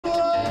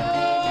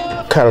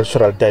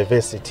Cultural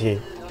diversity,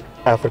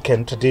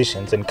 African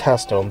traditions and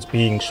customs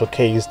being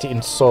showcased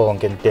in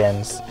song and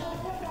dance.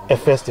 A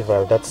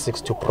festival that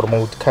seeks to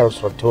promote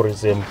cultural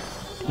tourism,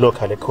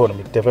 local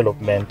economic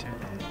development,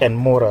 and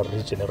moral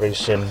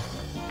regeneration.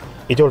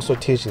 It also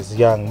teaches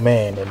young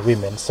men and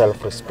women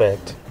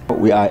self-respect.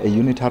 We are a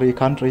unitary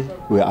country,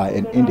 we are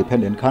an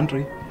independent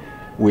country,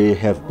 we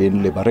have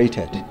been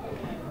liberated.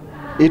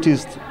 It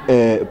is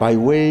by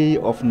way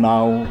of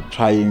now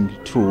trying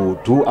to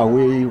do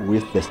away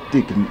with the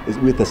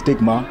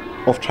stigma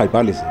of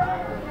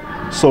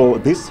tribalism. So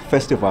this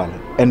festival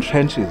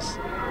entrenches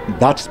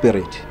that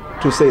spirit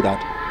to say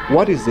that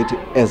what is it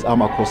as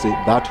Amakosi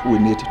that we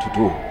need to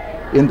do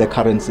in the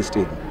current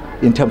system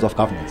in terms of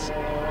governance.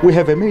 We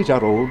have a major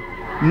role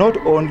not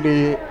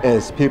only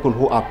as people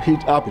who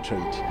arbitrate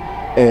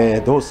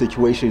those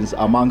situations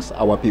amongst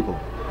our people,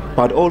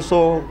 but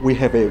also we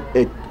have a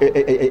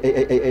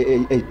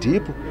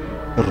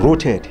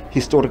deep-rooted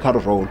historical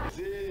role.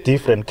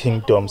 Different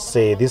kingdoms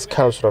say this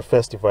cultural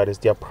festival is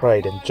their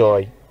pride and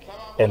joy,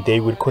 and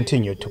they will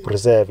continue to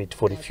preserve it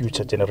for the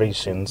future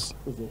generations.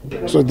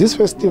 So this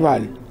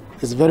festival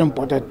is very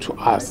important to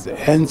us,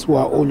 hence we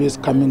are always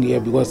coming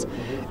here, because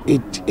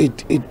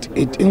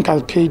it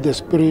inculcates the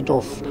spirit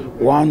of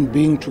one,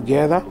 being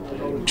together,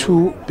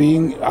 two,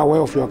 being aware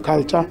of your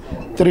culture,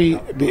 three,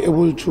 be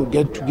able to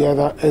get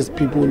together as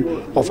people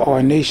of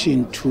our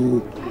nation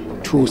to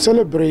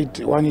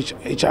celebrate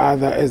each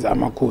other as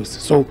Amakosi.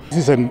 So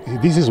this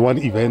is one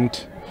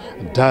event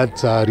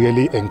that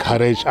really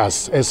encourages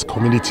us as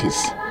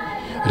communities,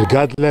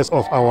 regardless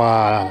of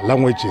our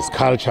languages,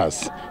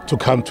 cultures, to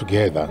come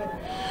together.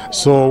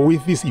 So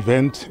with this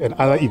event and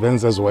other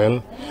events as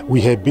well,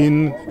 we have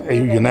been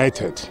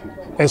united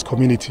as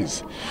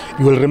communities.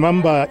 You will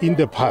remember in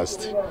the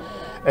past,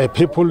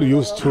 people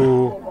used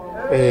to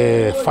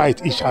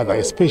fight each other,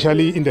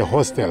 especially in the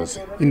hostels,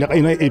 in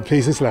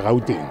places like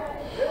Gauteng.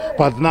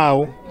 But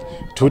now,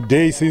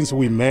 today, since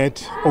we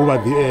met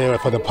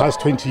for the past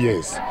 20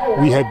 years,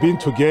 we have been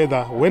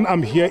together. When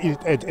I'm here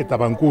at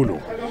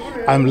Ntabankulu,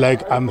 I'm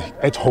like I'm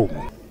at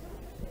home.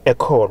 A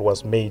call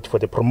was made for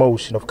the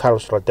promotion of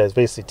cultural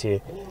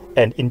diversity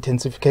and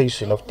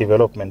intensification of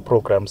development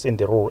programs in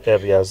the rural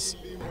areas.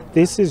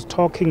 This is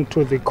talking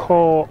to the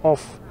core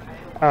of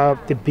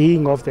the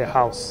being of the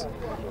house,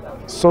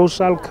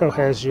 social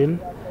cohesion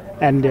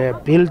and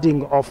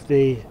building of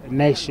the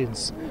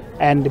nations,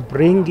 and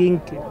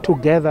bringing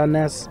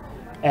togetherness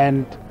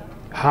and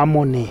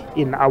harmony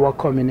in our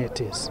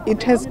communities.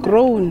 It has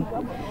grown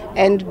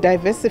and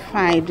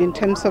diversified in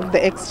terms of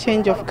the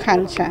exchange of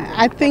culture.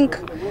 I think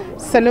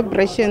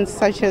celebrations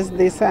such as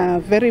this are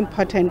very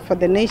important for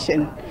the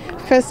nation.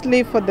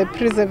 Firstly, for the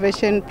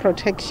preservation,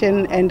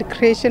 protection, and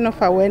creation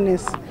of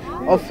awareness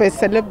of a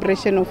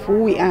celebration of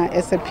who we are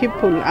as a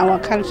people, our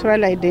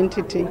cultural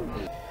identity.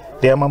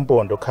 The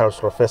Amambondo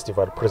Cultural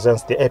Festival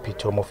presents the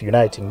epitome of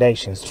uniting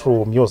nations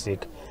through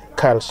music,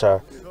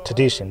 culture,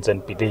 traditions,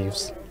 and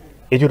beliefs.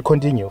 It will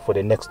continue for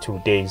the next 2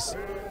 days.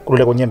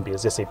 Nkululeko,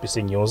 Nyembezi,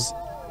 SABC News,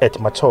 at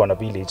Matshona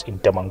village in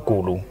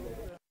Ntabankulu.